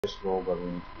This world where we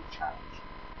need to be challenged.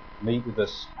 Meet with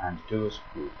us and do us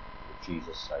good for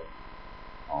Jesus' sake.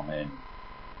 Amen.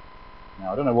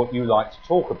 Now, I don't know what you like to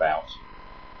talk about.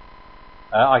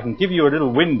 I can give you a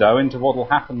little window into what will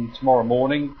happen tomorrow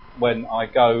morning when I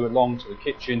go along to the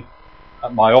kitchen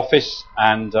at my office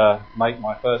and make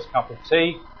my first cup of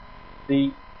tea.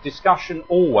 The discussion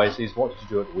always is, what did you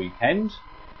do at the weekend?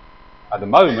 At the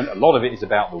moment, a lot of it is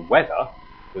about the weather,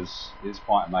 because it's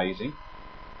quite amazing.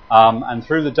 And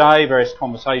through the day, various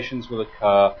conversations will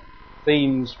occur,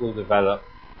 themes will develop,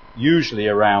 usually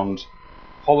around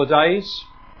holidays.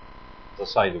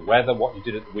 As I say, the weather, what you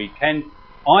did at the weekend.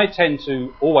 I tend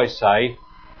to always say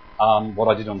what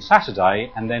I did on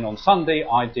Saturday, and then on Sunday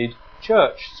I did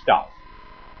church stuff.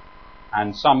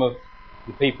 And some of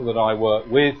the people that I work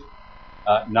with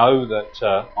know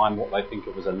that I'm what they think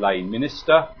of as a lay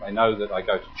minister. They know that I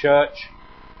go to church.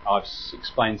 I've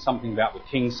explained something about the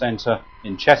King Centre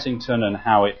in Chessington and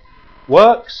how it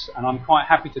works, and I'm quite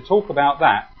happy to talk about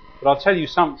that. But I'll tell you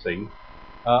something,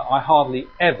 I hardly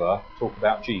ever talk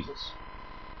about Jesus.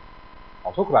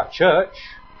 I'll talk about church,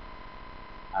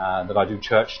 that I do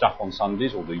church stuff on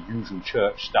Sundays, or the usual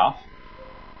church stuff,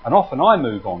 and often I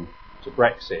move on to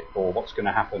Brexit or what's going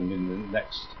to happen in the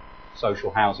next Social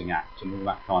Housing Act and all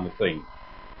that kind of thing.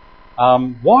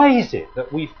 Why is it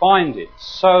that we find it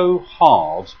so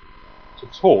hard to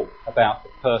talk about the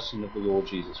person of the Lord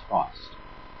Jesus Christ?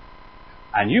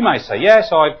 And you may say, yes,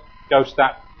 I go to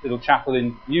that little chapel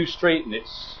in New Street and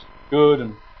it's good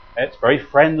and it's very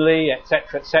friendly,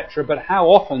 etc., but how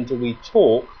often do we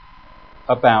talk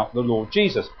about the Lord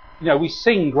Jesus? You know, we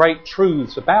sing great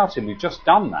truths about him. We've just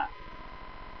done that.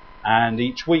 And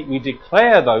each week we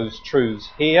declare those truths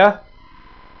here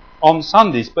on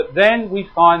Sundays, but then we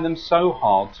find them so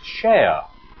hard to share.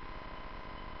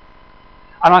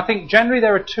 And I think generally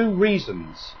there are two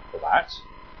reasons for that.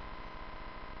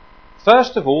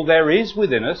 First of all, there is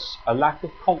within us a lack of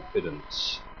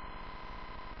confidence,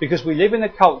 because we live in a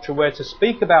culture where to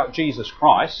speak about Jesus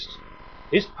Christ,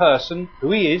 his person,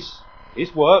 who he is,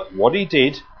 his work, what he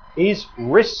did, is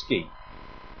risky,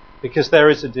 because there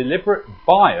is a deliberate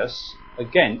bias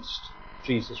against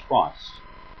Jesus Christ.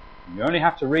 You only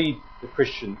have to read the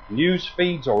Christian news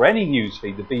feeds or any news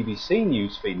feed, the BBC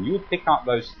news feed, and you'll pick up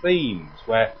those themes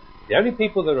where the only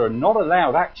people that are not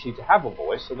allowed actually to have a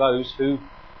voice are those who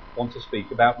want to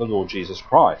speak about the Lord Jesus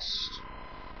Christ.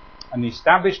 And the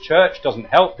established church doesn't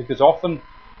help, because often,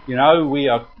 you know, we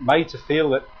are made to feel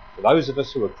that for those of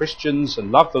us who are Christians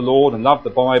and love the Lord and love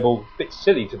the Bible, it's a bit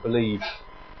silly to believe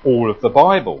all of the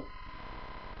Bible.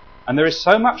 And there is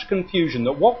so much confusion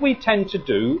that what we tend to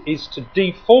do is to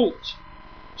default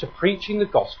to preaching the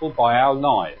gospel by our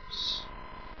lives.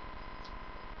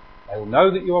 They will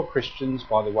know that you are Christians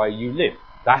by the way you live.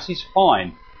 That is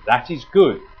fine. That is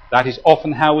good. That is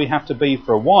often how we have to be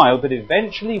for a while, but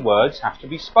eventually words have to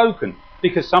be spoken.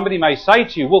 Because somebody may say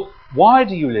to you, well, why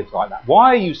do you live like that?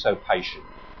 Why are you so patient?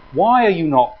 Why are you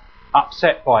not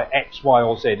upset by X, Y,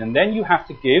 or Z? And then you have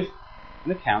to give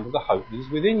an account of the hope that is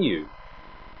within you.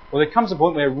 Well, there comes a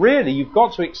point where really you've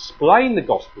got to explain the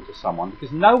gospel to someone,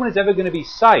 because no one is ever going to be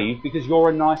saved because you're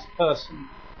a nice person.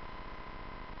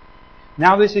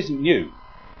 Now, this isn't new,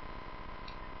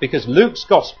 because Luke's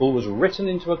gospel was written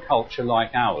into a culture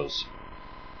like ours.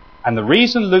 And the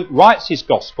reason Luke writes his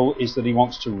gospel is that he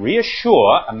wants to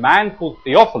reassure a man called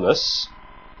Theophilus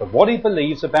that what he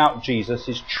believes about Jesus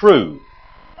is true.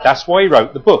 That's why he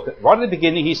wrote the book. Right at the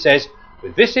beginning he says,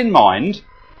 with this in mind,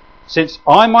 since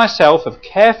I myself have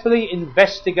carefully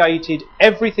investigated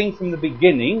everything from the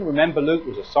beginning — remember Luke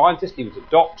was a scientist, he was a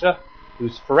doctor, he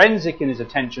was forensic in his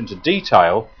attention to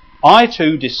detail — I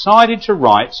too decided to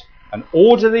write an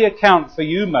orderly account for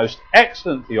you, most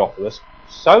excellent Theophilus,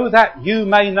 so that you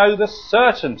may know the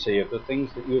certainty of the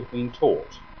things that you have been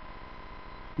taught.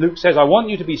 Luke says, I want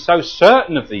you to be so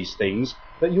certain of these things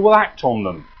that you will act on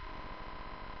them.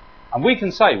 And we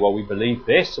can say, well, we believe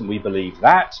this and we believe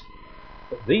that,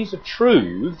 but these are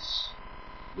truths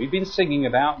we've been singing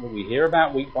about, that we hear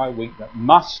about week by week, that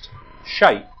must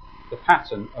shape the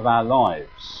pattern of our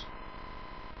lives.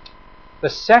 The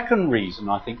second reason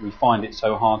I think we find it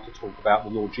so hard to talk about the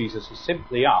Lord Jesus is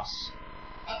simply us.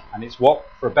 And it's what,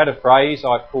 for a better phrase,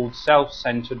 I've called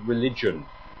self-centred religion.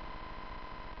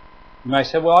 You may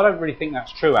say, well, I don't really think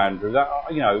that's true, Andrew. That,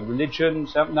 religion,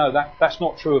 no, that's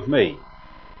not true of me.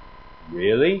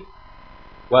 Really?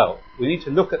 Well, we need to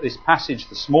look at this passage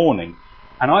this morning,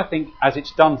 and I think as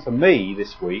it's done for me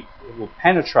this week, it will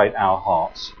penetrate our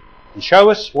hearts and show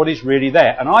us what is really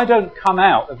there. And I don't come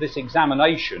out of this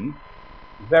examination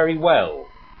very well.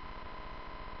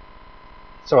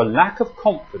 So a lack of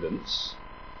confidence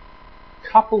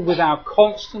coupled with our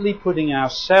constantly putting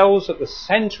ourselves at the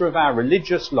centre of our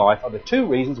religious life, are the two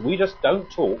reasons we just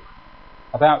don't talk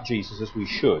about Jesus as we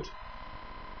should.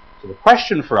 So the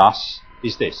question for us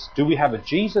is this: do we have a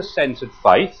Jesus-centred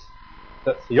faith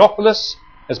that Theophilus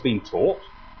has been taught?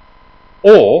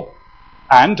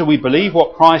 And do we believe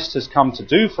what Christ has come to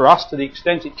do for us to the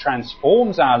extent it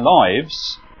transforms our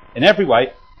lives in every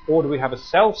way? Or do we have a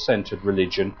self-centred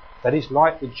religion that is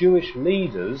like the Jewish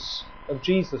leaders of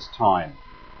Jesus' time,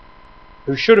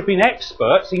 who should have been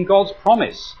experts in God's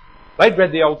promise? They'd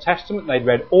read the Old Testament, they'd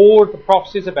read all of the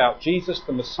prophecies about Jesus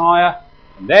the Messiah,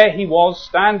 and there he was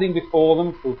standing before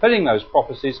them, fulfilling those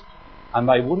prophecies, and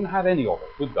they wouldn't have any of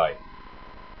it, would they?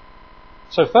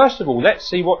 So first of all, let's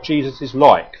see what Jesus is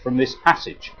like from this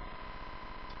passage.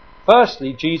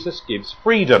 Firstly, Jesus gives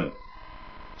freedom.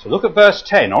 So look at verse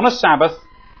 10. On a Sabbath,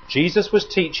 Jesus was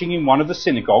teaching in one of the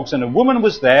synagogues, and a woman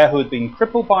was there who had been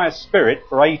crippled by a spirit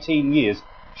for 18 years.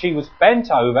 She was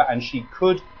bent over, and she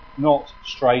could not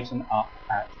straighten up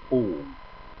at all.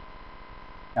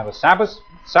 Now the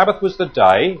Sabbath was the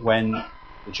day when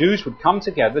the Jews would come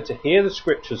together to hear the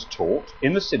scriptures taught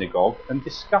in the synagogue and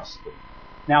discuss them.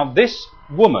 Now this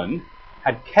woman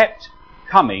had kept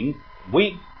coming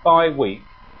week by week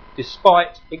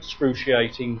despite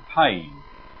excruciating pain.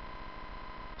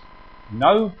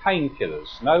 No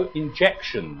painkillers, no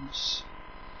injections,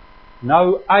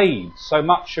 no aids. So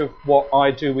much of what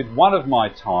I do with one of my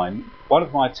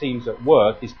teams at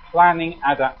work is planning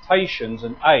adaptations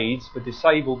and aids for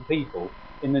disabled people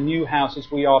in the new houses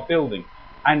we are building.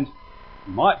 And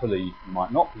you might believe, you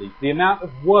might not believe, the amount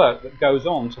of work that goes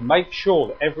on to make sure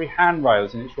that every handrail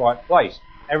is in its right place,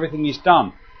 everything is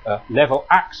done, level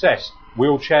access,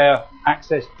 wheelchair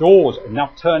access doors,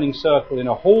 enough turning circle in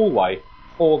a hallway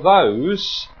for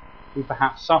those who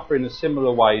perhaps suffer in a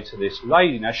similar way to this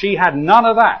lady. Now she had none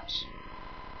of that.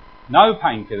 No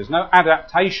painkillers, no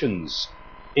adaptations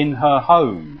in her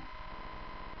home.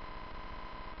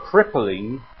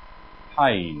 Crippling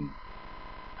pain.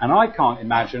 And I can't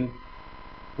imagine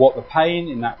what the pain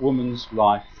in that woman's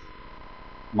life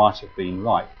might have been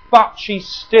like. But she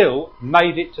still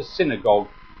made it to synagogue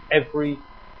every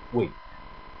week.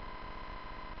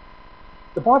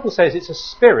 The Bible says it's a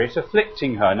spirit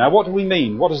afflicting her. Now what do we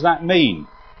mean? What does that mean?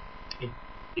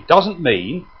 It doesn't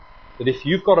mean that if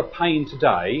you've got a pain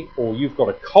today or you've got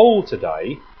a cold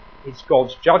today, it's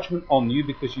God's judgment on you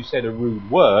because you said a rude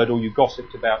word or you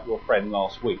gossiped about your friend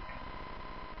last week.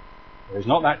 There's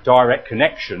not that direct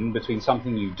connection between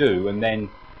something you do and then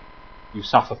you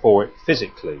suffer for it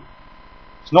physically.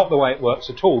 It's not the way it works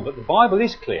at all, but the Bible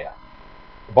is clear.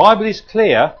 The Bible is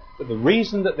clear that the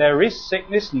reason that there is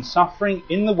sickness and suffering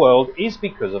in the world is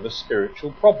because of a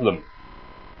spiritual problem.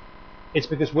 It's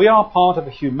because we are part of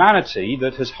a humanity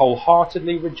that has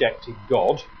wholeheartedly rejected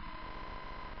God,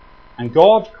 and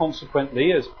God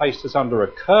consequently has placed us under a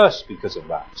curse because of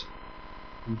that.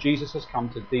 And Jesus has come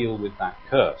to deal with that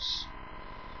curse.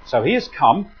 So he has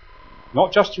come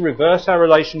not just to reverse our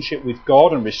relationship with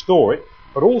God and restore it,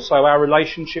 but also our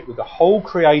relationship with the whole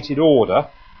created order.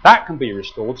 That can be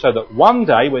restored so that one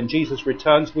day when Jesus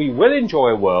returns we will enjoy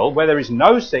a world where there is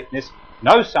no sickness,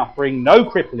 no suffering, no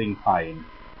crippling pain.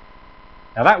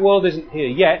 Now that world isn't here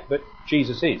yet, but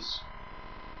Jesus is.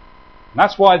 And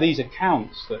that's why these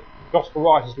accounts that gospel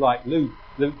writers like Luke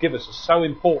give us are so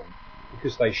important,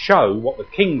 because they show what the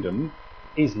kingdom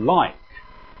is like.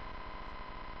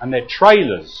 And they're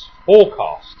trailers,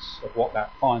 forecasts of what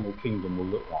that final kingdom will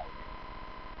look like.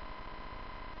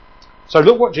 So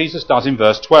look what Jesus does in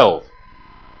verse 12.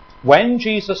 When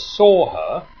Jesus saw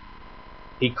her,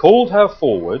 he called her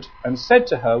forward and said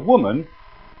to her, "Woman,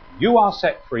 you are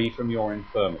set free from your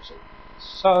infirmity."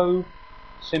 So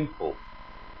simple.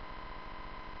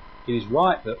 It is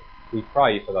right that we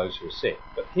pray for those who are sick,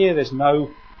 but here there's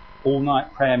no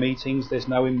all-night prayer meetings, there's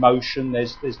no emotion,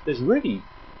 there's really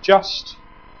just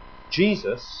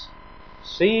Jesus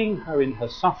seeing her in her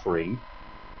suffering.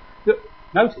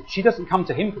 Notice, she doesn't come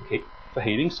to him for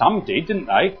healing. Some did, didn't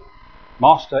they?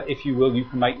 "Master, if you will, you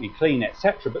can make me clean,"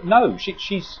 etc. But no,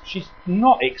 she's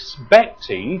not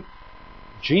expecting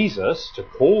Jesus to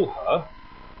call her.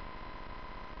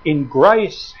 In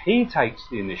grace, he takes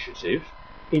the initiative.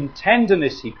 In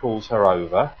tenderness, he calls her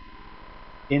over.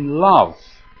 In love,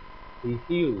 he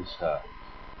heals her.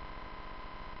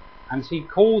 And he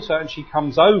calls her and she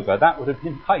comes over. That would have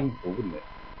been painful, wouldn't it?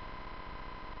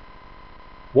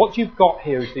 What you've got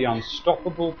here is the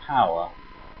unstoppable power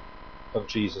of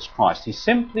Jesus Christ. He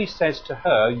simply says to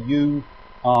her, "You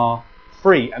are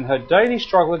free," and her daily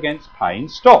struggle against pain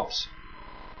stops.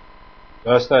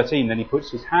 Verse 13, then he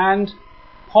puts his hand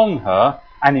upon her,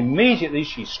 and immediately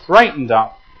she straightened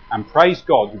up And praise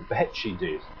God, you bet she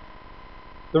did.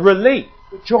 The relief,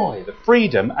 the joy, the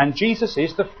freedom, and Jesus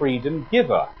is the freedom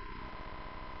giver.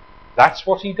 That's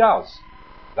what he does.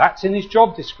 That's in his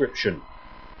job description.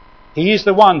 He is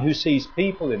the one who sees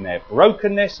people in their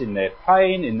brokenness, in their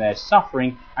pain, in their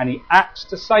suffering, and he acts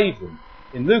to save them.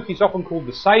 In Luke he's often called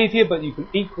the Saviour, but you can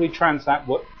equally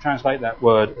translate that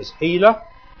word as healer.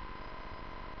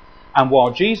 And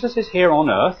while Jesus is here on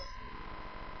earth,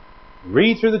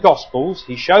 read through the Gospels,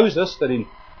 he shows us that in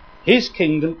his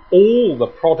kingdom all the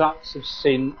products of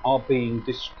sin are being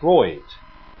destroyed.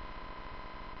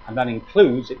 And that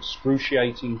includes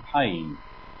excruciating pain.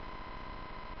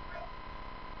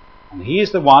 And he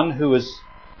is the one who has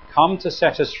come to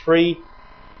set us free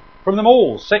from them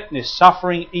all, sickness,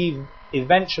 suffering,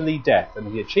 eventually death.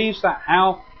 And he achieves that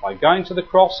how? By going to the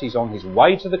cross. He's on his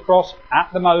way to the cross at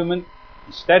the moment.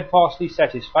 He steadfastly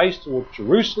set his face towards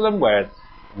Jerusalem, where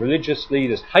religious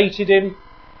leaders hated him.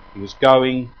 He was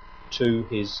going to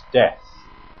his death.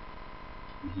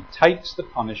 And he takes the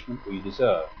punishment we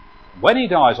deserve. When he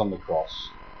dies on the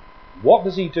cross, what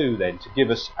does he do then to give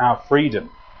us our freedom?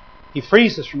 He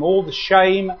frees us from all the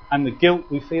shame and the guilt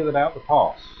we feel about the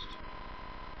past.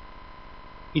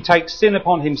 He takes sin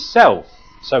upon himself,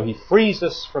 so he frees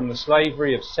us from the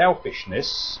slavery of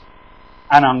selfishness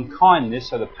and unkindness,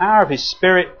 so the power of his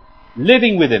Spirit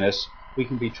living within us, we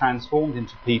can be transformed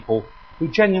into people who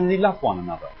genuinely love one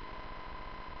another.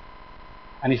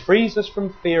 And he frees us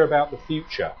from fear about the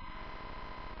future,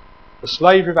 the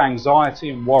slavery of anxiety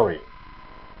and worry.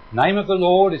 The name of the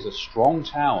Lord is a strong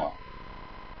tower.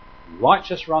 The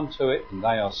righteous run to it and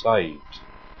they are saved.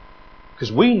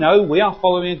 Because we know we are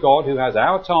following a God who has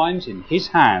our times in his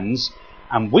hands,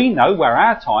 and we know where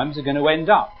our times are going to end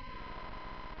up.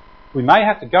 We may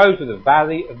have to go to the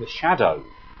valley of the shadow,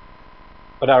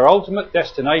 but our ultimate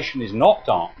destination is not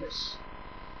darkness,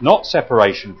 not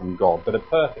separation from God, but a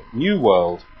perfect new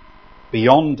world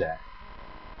beyond death,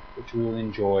 which we will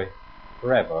enjoy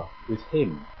forever with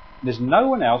him. There's no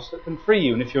one else that can free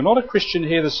you. And if you're not a Christian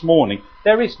here this morning,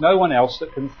 there is no one else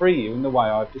that can free you in the way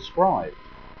I've described.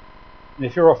 And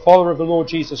if you're a follower of the Lord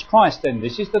Jesus Christ, then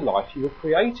this is the life you were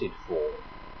created for.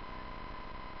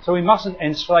 So we mustn't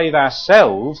enslave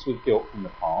ourselves with guilt from the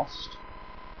past,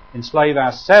 enslave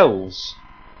ourselves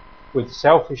with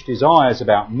selfish desires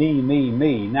about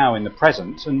me now in the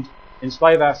present, and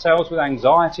enslave ourselves with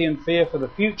anxiety and fear for the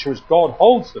future, as God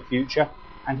holds the future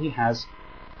and he has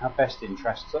our best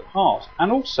interests at heart.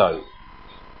 And also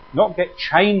not get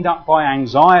chained up by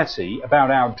anxiety about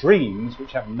our dreams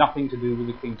which have nothing to do with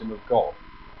the kingdom of God.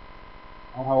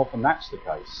 Oh, how often that's the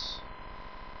case.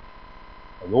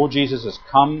 The Lord Jesus has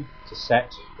come to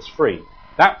set us free.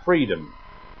 That freedom,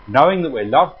 knowing that we're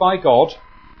loved by God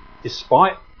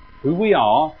despite who we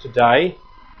are today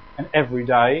and every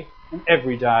day and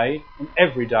every day and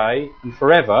every day and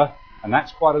forever, and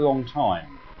that's quite a long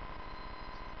time.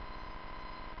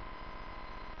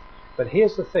 But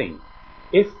here's the thing.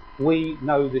 If we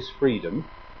know this freedom,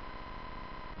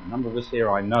 a number of us here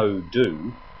I know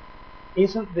do,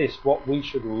 isn't this what we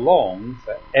should long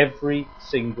for every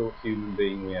single human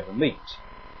being we ever meet?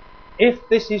 If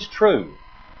this is true,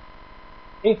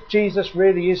 if Jesus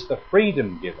really is the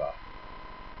freedom giver,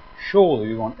 surely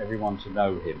we want everyone to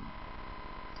know him.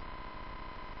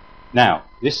 Now,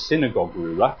 this synagogue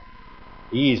ruler,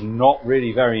 he is not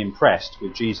really very impressed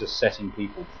with Jesus setting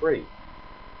people free.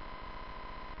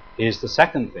 Here's the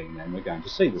second thing then we're going to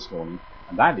see this morning,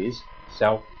 and that is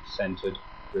self-centred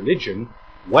religion,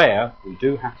 where we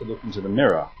do have to look into the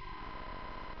mirror.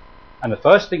 And the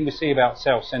first thing we see about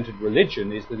self-centred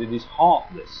religion is that it is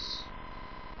heartless.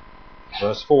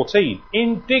 Verse 14,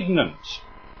 indignant,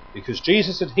 because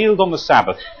Jesus had healed on the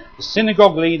Sabbath, the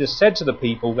synagogue leaders said to the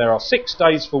people, there are 6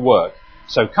 days for work,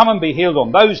 so come and be healed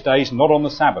on those days, not on the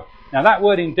Sabbath. Now that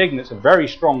word indignant is a very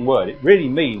strong word. It really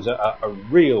means a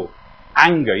real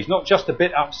anger. He's not just a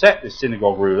bit upset, this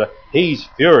synagogue ruler. He's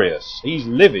furious. He's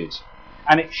livid.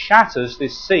 And it shatters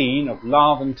this scene of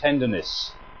love and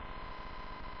tenderness.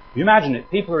 You imagine it.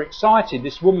 People are excited.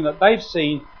 This woman that they've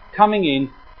seen coming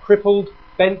in, crippled,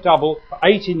 bent double for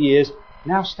 18 years,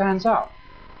 now stands up,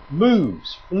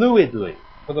 moves fluidly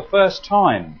for the first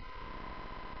time.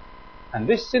 And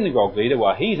this synagogue leader,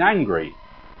 well, he's angry.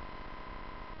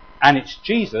 And it's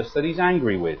Jesus that he's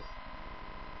angry with.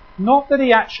 Not that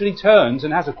he actually turns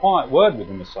and has a quiet word with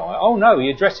the Messiah. Oh no, he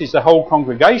addresses the whole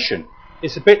congregation.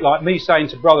 It's a bit like me saying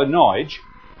to Brother Nige,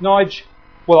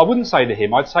 well, I wouldn't say to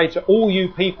him, I'd say to all you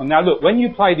people, now look, when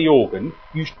you play the organ,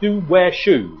 you do wear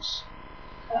shoes.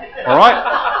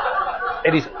 Alright?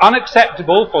 It is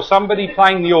unacceptable for somebody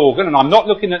playing the organ, and I'm not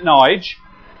looking at Nige,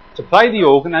 to play the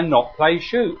organ and not wear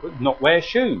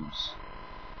shoes.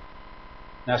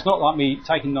 Now, it's not like me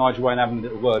taking Nigel away and having a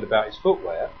little word about his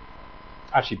footwear.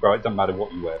 Actually, bro, it doesn't matter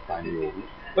what you wear playing the organ.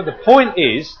 But the point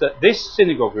is that this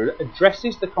synagogue ruler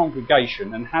addresses the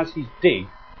congregation and has his dig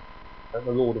at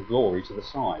the Lord of Glory to the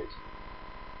side.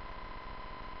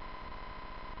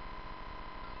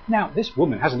 Now, this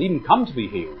woman hasn't even come to be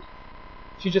healed.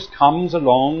 She just comes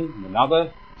along in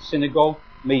another synagogue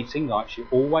meeting, like she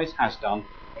always has done,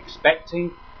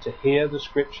 expecting to hear the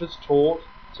scriptures taught,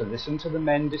 to listen to the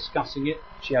men discussing it.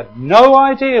 She had no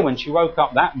idea when she woke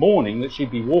up that morning that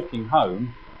she'd be walking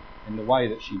home in the way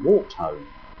that she walked home.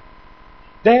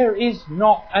 There is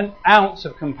not an ounce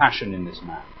of compassion in this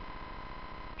man.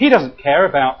 He doesn't care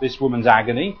about this woman's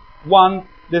agony one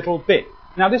little bit.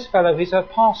 Now, this fellow is her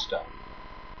pastor.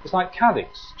 It's like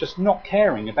Cadix, just not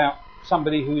caring about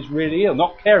somebody who is really ill,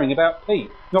 not caring about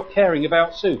Pete, not caring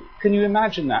about Sue. Can you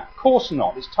imagine that? Of course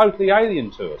not. It's totally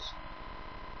alien to us.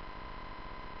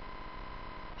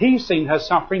 He's seen her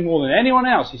suffering more than anyone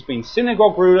else. He's been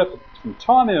synagogue ruler from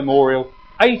time immemorial,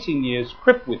 18 years,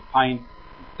 crippled with pain,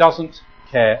 doesn't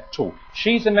care at all.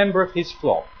 She's a member of his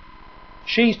flock.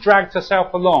 She's dragged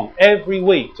herself along every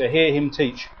week to hear him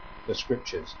teach the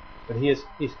scriptures. But he has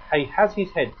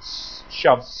his head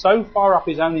shoved so far up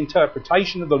his own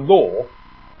interpretation of the law,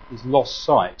 he's lost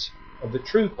sight of the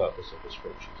true purpose of the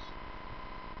scriptures.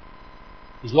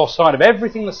 He's lost sight of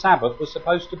everything the Sabbath was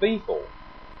supposed to be for.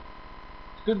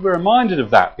 It's good we're reminded of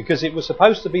that, because it was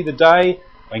supposed to be the day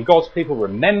when God's people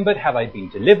remembered how they'd been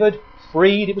delivered,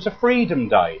 freed. It was a freedom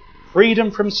day.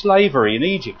 Freedom from slavery in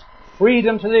Egypt.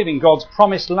 Freedom to live in God's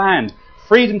promised land.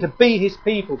 Freedom to be his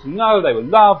people, to know they were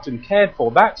loved and cared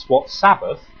for. That's what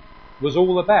Sabbath was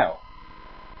all about.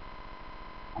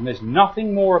 And there's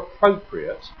nothing more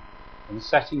appropriate than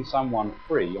setting someone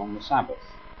free on the Sabbath.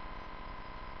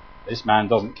 This man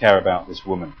doesn't care about this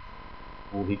woman.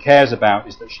 All he cares about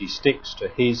is that she sticks to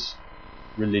his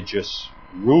religious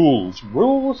rules.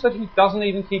 Rules that he doesn't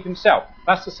even keep himself.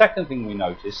 That's the second thing we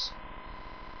notice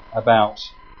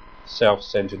about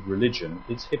self-centered religion.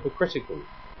 It's hypocritical.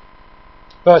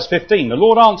 Verse 15, the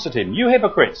Lord answered him, "You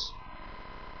hypocrites!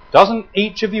 Doesn't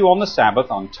each of you on the Sabbath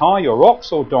untie your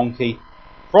ox or donkey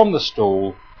from the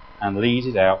stall and lead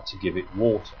it out to give it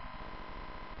water?"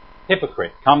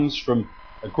 Hypocrite comes from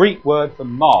a Greek word for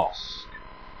mask.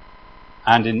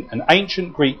 And in an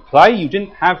ancient Greek play, you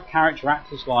didn't have character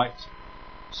actors like,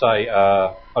 say,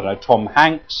 Tom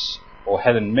Hanks or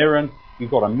Helen Mirren. You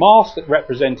got a mask that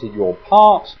represented your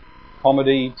part,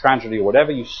 comedy, tragedy, or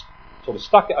whatever. You sort of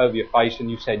stuck it over your face and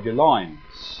you said your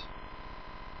lines.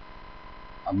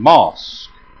 A mask.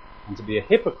 And to be a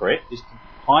hypocrite is to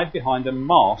hide behind a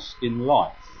mask in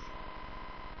life.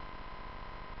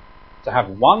 To have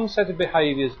one set of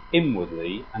behaviours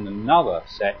inwardly and another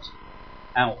set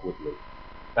outwardly.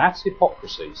 That's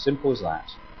hypocrisy, simple as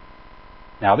that.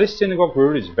 Now, this synagogue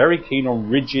ruler is very keen on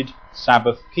rigid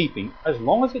Sabbath keeping, as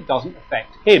long as it doesn't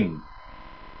affect him.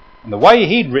 And the way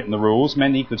he'd written the rules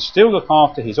meant he could still look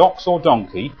after his ox or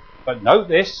donkey, but note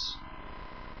this,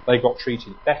 they got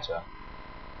treated better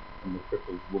than the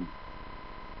crippled woman.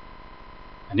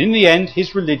 And in the end,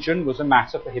 his religion was a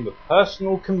matter for him of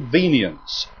personal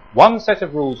convenience. One set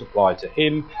of rules applied to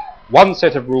him, one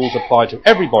set of rules applied to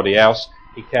everybody else.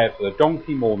 He cared for the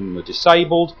donkey more than the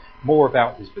disabled, more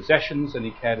about his possessions than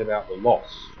he cared about the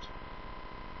lost.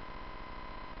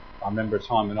 I remember a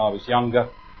time when I was younger,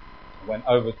 I went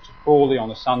over to Crawley on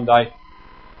a Sunday,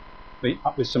 meet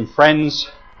up with some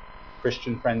friends,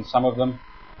 Christian friends, some of them,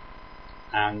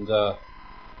 and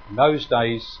in those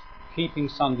days, keeping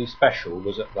Sunday special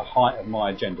was at the height of my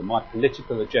agenda. My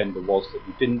political agenda was that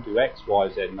you didn't do X, Y,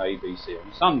 Z and A, B, C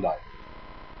on Sunday.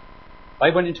 They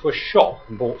went into a shop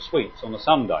and bought sweets on a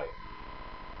Sunday.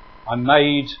 I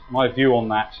made my view on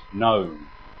that known.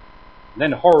 And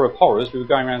then, horror of horrors, we were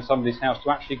going around somebody's house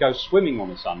to actually go swimming on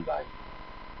a Sunday.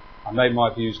 I made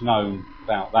my views known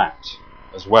about that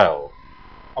as well.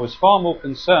 I was far more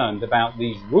concerned about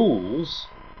these rules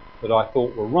that I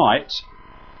thought were right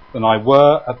than I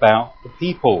were about the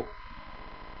people.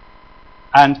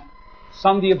 And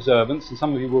Sunday observance, and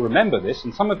some of you will remember this,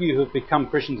 and some of you who have become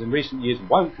Christians in recent years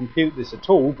won't compute this at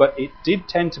all, but it did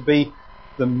tend to be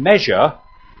the measure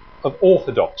of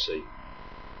orthodoxy.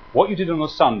 What you did on a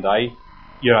Sunday,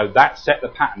 that set the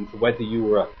pattern for whether you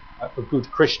were a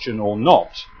good Christian or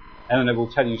not. And then they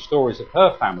will tell you stories of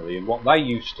her family and what they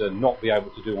used to not be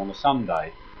able to do on a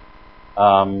Sunday.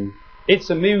 It's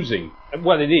amusing.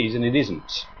 Well, it is and it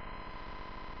isn't.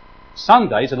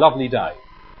 Sunday's a lovely day.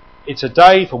 It's a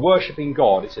day for worshipping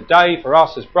God. It's a day for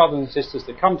us as brothers and sisters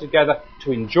to come together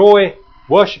to enjoy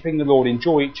worshipping the Lord,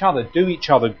 enjoy each other, do each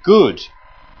other good,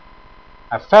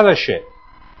 have fellowship.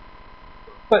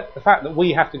 But the fact that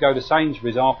we have to go to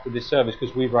Sainsbury's after this service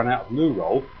because we've run out of loo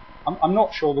roll, I'm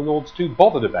not sure the Lord's too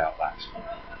bothered about that.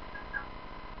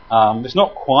 It's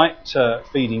not quite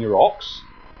feeding your ox,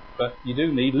 but you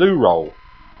do need loo roll.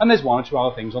 And there's one or two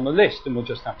other things on the list, and we'll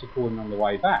just have to call him on the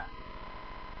way back.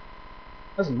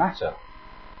 Doesn't matter.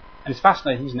 And it's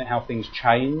fascinating, isn't it, how things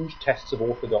change, tests of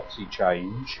orthodoxy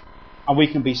change, and we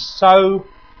can be so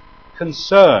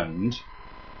concerned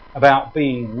about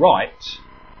being right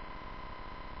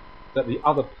that the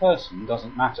other person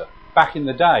doesn't matter. Back in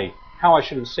the day, how I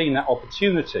should have seen that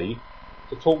opportunity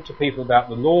to talk to people about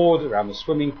the Lord around the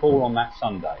swimming pool on that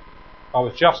Sunday. I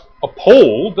was just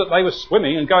appalled that they were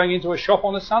swimming and going into a shop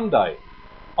on a Sunday.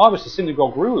 I was the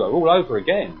synagogue ruler all over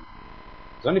again.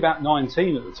 I was only about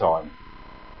 19 at the time.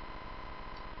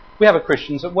 We have a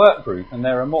Christians at Work group, and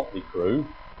they're a motley crew,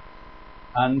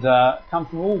 and come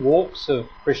from all walks of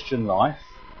Christian life.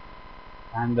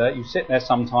 And you sit there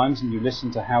sometimes and you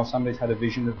listen to how somebody's had a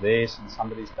vision of this and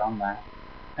somebody's done that.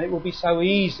 And it will be so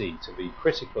easy to be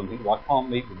critical and think, well, I can't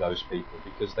meet with those people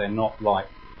because they're not like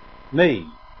me.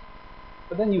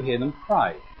 But then you hear them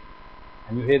pray.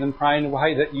 And you hear them pray in a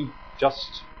way that you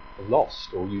just are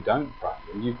lost, or you don't pray.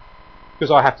 And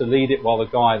because I have to lead it while the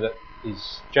guy that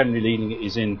is generally leading it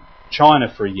is in China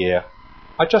for a year,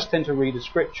 I just tend to read a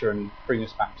scripture and bring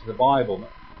us back to the Bible.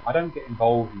 I don't get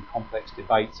involved in complex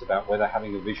debates about whether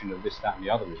having a vision of this, that and the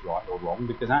other is right or wrong,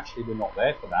 because actually we're not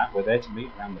there for that. We're there to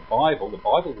meet around the Bible. The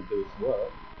Bible will do its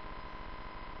work.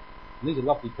 And these are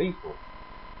lovely people.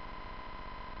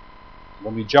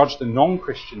 When we judge the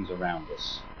non-Christians around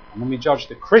us, and when we judge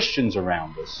the Christians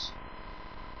around us,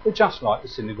 we're just like the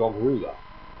synagogue ruler.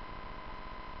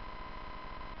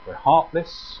 We're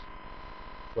heartless.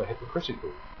 We're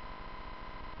hypocritical.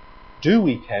 Do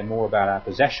we care more about our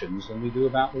possessions than we do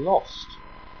about the lost?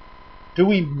 Do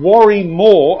we worry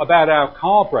more about our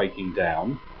car breaking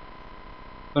down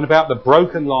than about the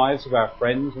broken lives of our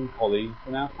friends and colleagues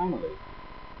and our family?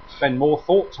 Spend more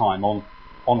thought time on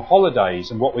holidays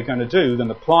and what we're going to do than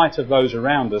the plight of those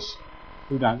around us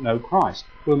who don't know Christ.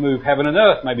 We'll move heaven and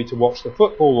earth maybe to watch the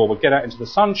football, or we'll get out into the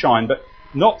sunshine, but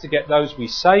not to get those we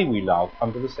say we love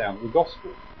under the sound of the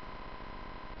gospel.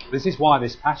 This is why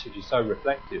this passage is so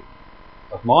reflective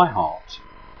of my heart.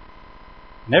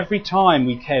 And every time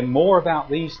we care more about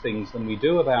these things than we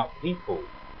do about people,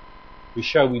 we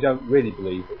show we don't really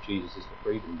believe that Jesus is the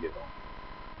freedom giver.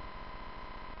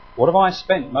 What have I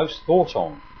spent most thought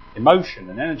on, emotion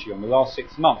and energy on the last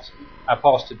 6 months? Our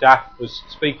Pastor Daff was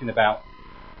speaking about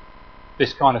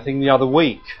this kind of thing the other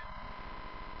week.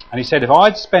 And he said, if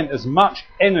I'd spent as much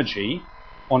energy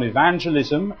on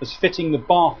evangelism as fitting the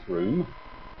bathroom,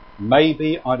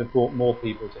 maybe I'd have brought more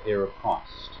people to hear of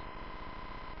Christ.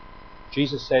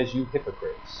 Jesus says, you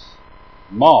hypocrites,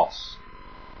 mask,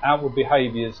 outward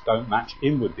behaviours don't match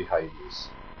inward behaviours.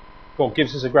 God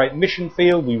gives us a great mission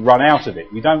field, we run out of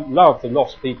it. We don't love the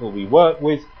lost people we work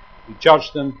with, we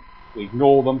judge them, we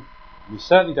ignore them, and we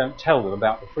certainly don't tell them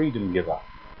about the freedom giver.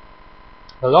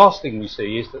 The last thing we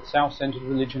see is that self-centred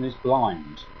religion is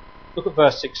blind. Look at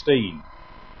verse 16.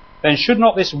 Then should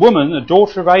not this woman, the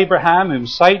daughter of Abraham, whom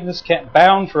Satan has kept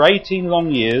bound for 18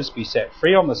 long years, be set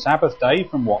free on the Sabbath day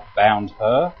from what bound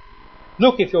her?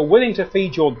 Look, if you're willing to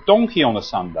feed your donkey on a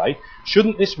Sunday,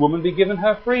 shouldn't this woman be given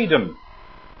her freedom?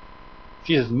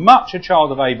 She is as much a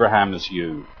child of Abraham as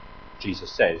you,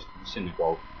 Jesus says to the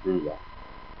synagogue ruler.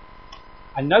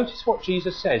 And notice what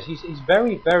Jesus says. He's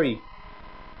very, very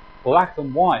black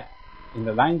and white in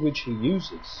the language he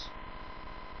uses.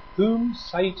 Whom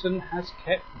Satan has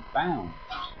kept bound.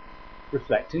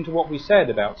 Reflecting to what we said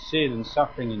about sin and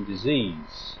suffering and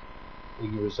disease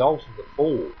being a result of the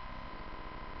fall.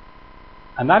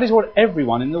 And that is what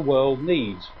everyone in the world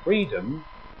needs, freedom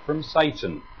from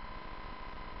Satan.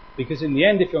 Because in the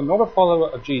end, if you're not a follower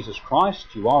of Jesus Christ,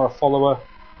 you are a follower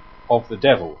of the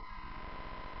devil.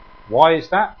 Why is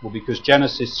that? Well, because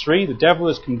Genesis 3, the devil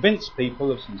has convinced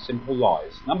people of some simple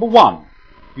lies. Number 1,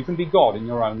 you can be God in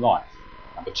your own life.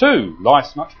 Number 2,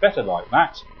 life's much better like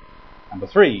that. Number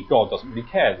 3, God doesn't really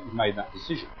care that you've made that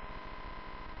decision.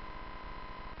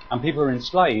 And people are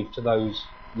enslaved to those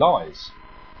lies.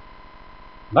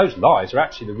 And those lies are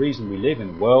actually the reason we live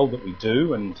in the world that we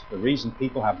do, and the reason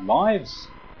people have lives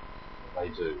that they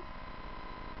do.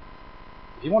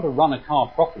 If you want to run a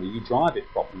car properly, you drive it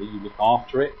properly, you look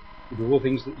after it, you do all the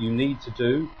things that you need to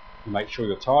do, you make sure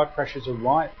your tyre pressures are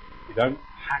right, you don't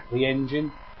hack the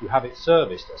engine, you have it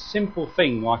serviced. A simple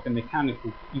thing like a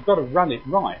mechanical, you've got to run it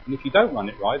right, and if you don't run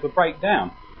it right, it'll break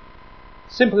down.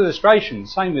 Simple illustration,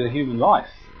 same with a human life.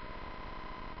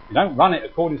 you don't run it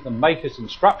according to the maker's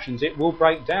instructions, it will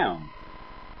break down.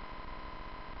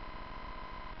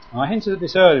 And I hinted at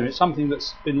this earlier, it's something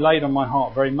that's been laid on my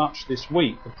heart very much this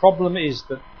week. The problem is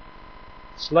that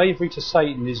slavery to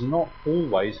Satan is not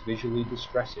always visually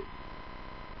distressing.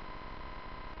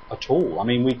 At all. I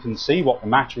mean, we can see what the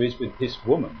matter is with this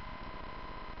woman.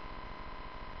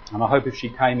 And I hope if she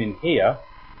came in here,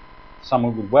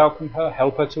 someone would welcome her,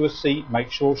 help her to a seat,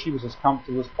 make sure she was as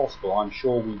comfortable as possible. I'm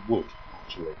sure we would,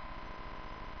 actually.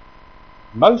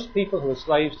 Most people who are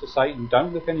slaves to Satan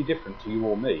don't look any different to you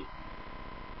or me.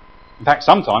 In fact,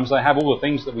 sometimes they have all the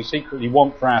things that we secretly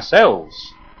want for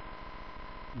ourselves.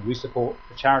 We support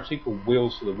a charity called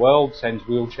Wheels for the World, sends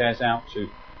wheelchairs out to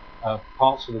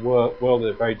parts of the world that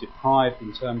are very deprived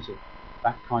in terms of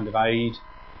that kind of aid,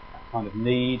 that kind of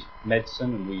need,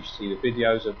 medicine, and we see the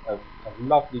videos of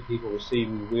lovely people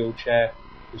receiving a wheelchair,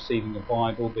 receiving a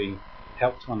Bible, being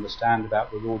helped to understand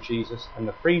about the Lord Jesus, and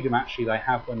the freedom actually they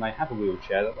have when they have a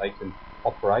wheelchair that they can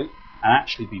operate and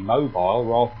actually be mobile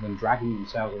rather than dragging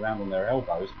themselves around on their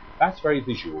elbows. That's very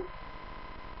visual.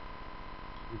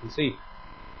 You can see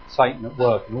Satan at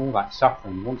work and all that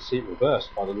suffering. You want to see it reversed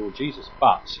by the Lord Jesus,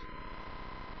 but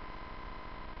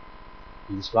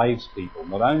he enslaves people,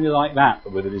 not only like that,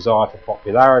 but with a desire for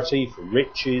popularity, for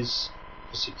riches,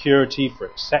 for security, for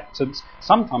acceptance.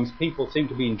 Sometimes people seem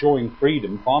to be enjoying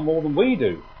freedom far more than we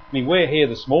do. I mean, we're here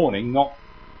this morning not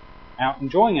out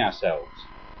enjoying ourselves.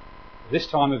 This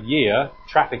time of year,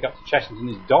 traffic up to Chessington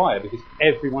is dire because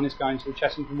everyone is going to the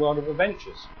Chessington World of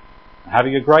Adventures and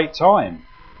having a great time.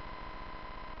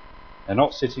 They're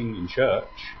not sitting in church.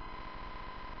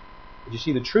 But you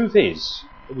see, the truth is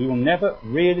that we will never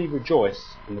really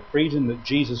rejoice in the freedom that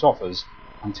Jesus offers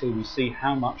until we see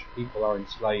how much people are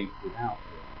enslaved without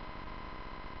him.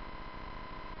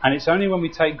 And it's only when we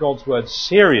take God's word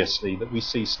seriously that we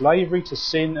see slavery to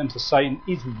sin and to Satan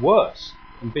is worse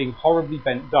than being horribly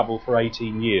bent double for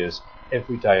 18 years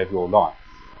every day of your life.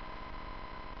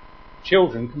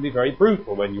 Children can be very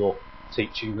brutal when you're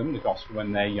teaching them the gospel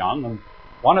when they're young, and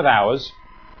one of ours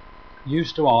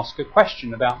used to ask a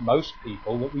question about most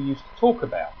people that we used to talk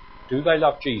about. Do they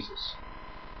love Jesus?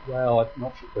 Well, I'm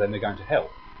not sure, but then they're going to hell.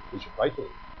 We should pray for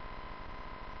them.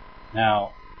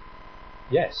 Now,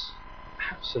 yes,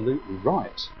 absolutely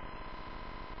right.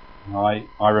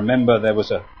 I remember there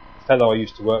was a fellow I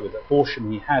used to work with at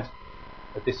Horsham. He had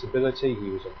a disability.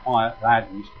 He was a quiet lad.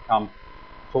 He used to come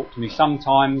talk to me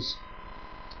sometimes,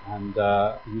 and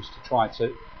he used to try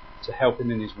to help him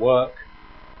in his work.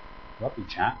 Lovely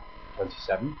chap,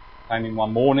 27. Came in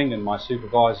one morning and my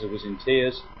supervisor was in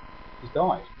tears. He's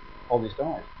died. Ollie's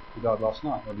died. He died last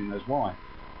night. Nobody knows why.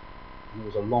 And it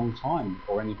was a long time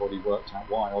before anybody worked out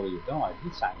why Ollie had died.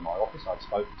 He sat in my office. I'd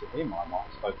spoken to him. I might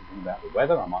have spoken to him about the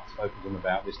weather. I might have spoken to him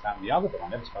about this, that and the other, but I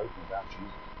never spoke to him about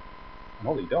Jesus. And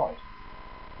Ollie died.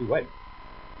 He went.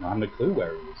 And I haven't a clue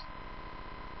where he is.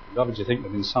 I'd love to think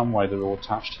that in some way the Lord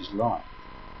touched his life.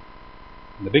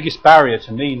 And the biggest barrier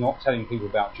to me not telling people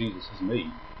about Jesus is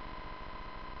me.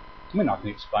 I mean, I can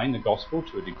explain the gospel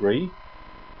to a degree.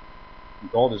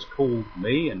 God has called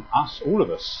me and us, all of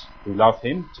us who love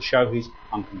him, to show his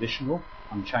unconditional,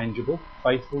 unchangeable,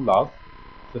 faithful love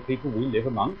to the people we live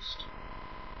amongst,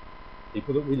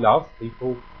 people that we love,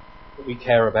 people that we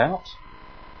care about.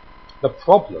 The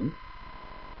problem,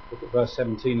 look at verse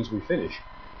 17 as we finish,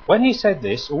 when he said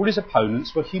this, all his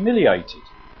opponents were humiliated,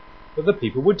 but the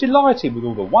people were delighted with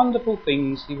all the wonderful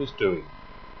things he was doing.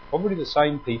 Probably the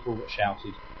same people that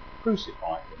shouted,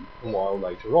 "Crucify him," a while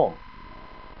later on.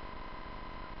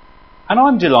 And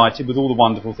I'm delighted with all the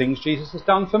wonderful things Jesus has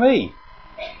done for me.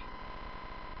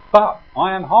 But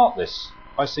I am heartless.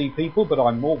 I see people, but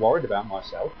I'm more worried about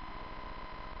myself.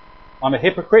 I'm a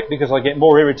hypocrite because I get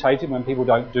more irritated when people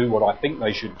don't do what I think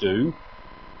they should do,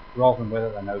 rather than whether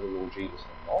they know the Lord Jesus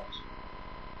or not.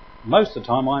 Most of the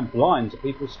time I'm blind to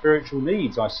people's spiritual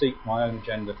needs. I seek my own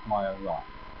agenda for my own life.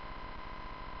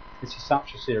 This is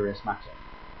such a serious matter.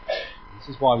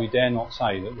 This is why we dare not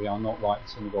say that we are not like the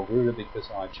synagogue ruler,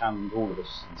 because I challenge all of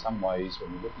us in some ways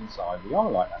when we look inside, we are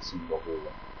like that synagogue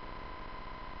ruler.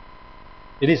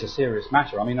 It is a serious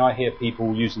matter. I mean, I hear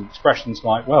people using expressions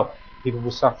like, well, people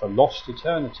will suffer lost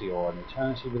eternity or an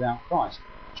eternity without Christ.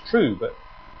 It's true, but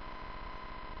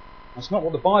that's not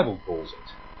what the Bible calls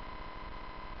it.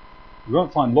 You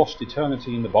won't find lost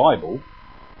eternity in the Bible.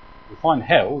 You'll find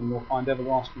hell and you'll find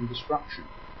everlasting destruction.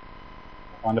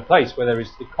 Find a place where there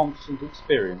is the constant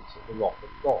experience of the wrath of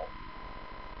God.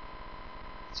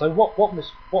 So what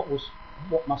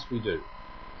must we do?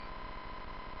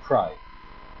 Pray.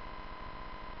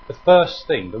 The first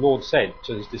thing the Lord said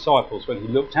to his disciples when he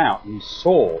looked out and he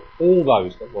saw all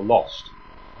those that were lost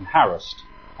and harassed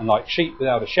And like sheep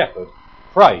without a shepherd,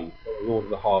 pray that the Lord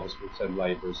of the harvest will send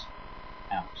labourers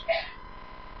out.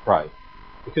 Pray.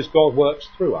 Because God works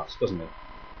through us, doesn't he?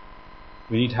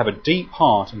 We need to have a deep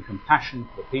heart and compassion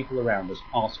for the people around us.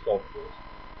 Ask God for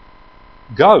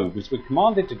it. Go, because we're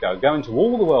commanded to go. Go into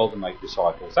all the world and make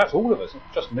disciples. That's all of us, not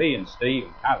just me and Steve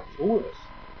and Alex, all of us.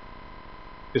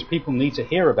 Because people need to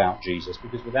hear about Jesus,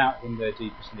 because without him their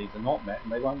deepest needs are not met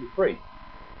and they won't be free.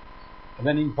 And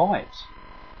then invite.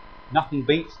 Nothing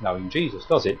beats knowing Jesus,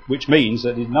 does it? Which means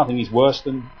that nothing is worse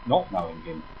than not knowing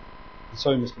him. And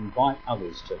so we must invite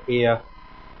others to hear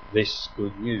this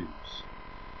good news.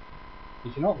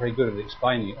 If you're not very good at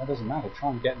explaining it, that doesn't matter.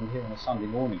 Try and get them here on a Sunday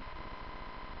morning.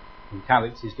 And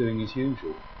Calix is doing his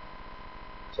usual,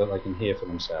 so they can hear for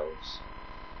themselves.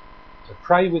 So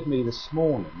pray with me this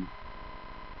morning,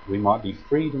 we might be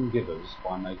freedom givers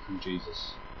by making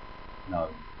Jesus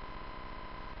known.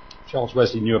 Charles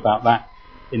Wesley knew about that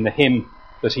in the hymn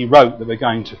that he wrote that we're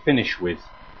going to finish with.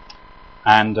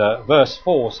 And verse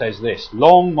 4 says this: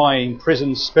 Long my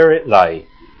imprisoned spirit lay,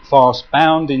 fast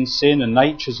bound in sin and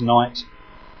nature's night.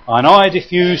 Thine eye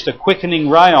diffused a quickening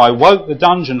ray, I woke the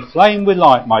dungeon flame with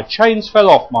light. My chains fell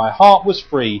off, my heart was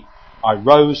free, I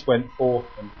rose, went forth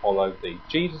and followed thee.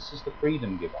 Jesus is the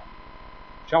freedom giver.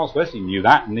 Charles Wesley knew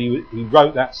that, and he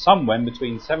wrote that somewhere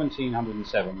between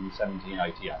 1707 and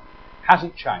 1788.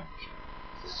 Hasn't changed.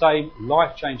 It's the same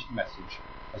life-changing message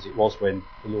as it was when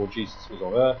the Lord Jesus was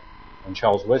on earth, when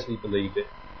Charles Wesley believed it,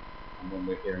 and when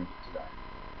we're hearing it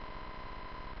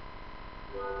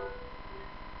today.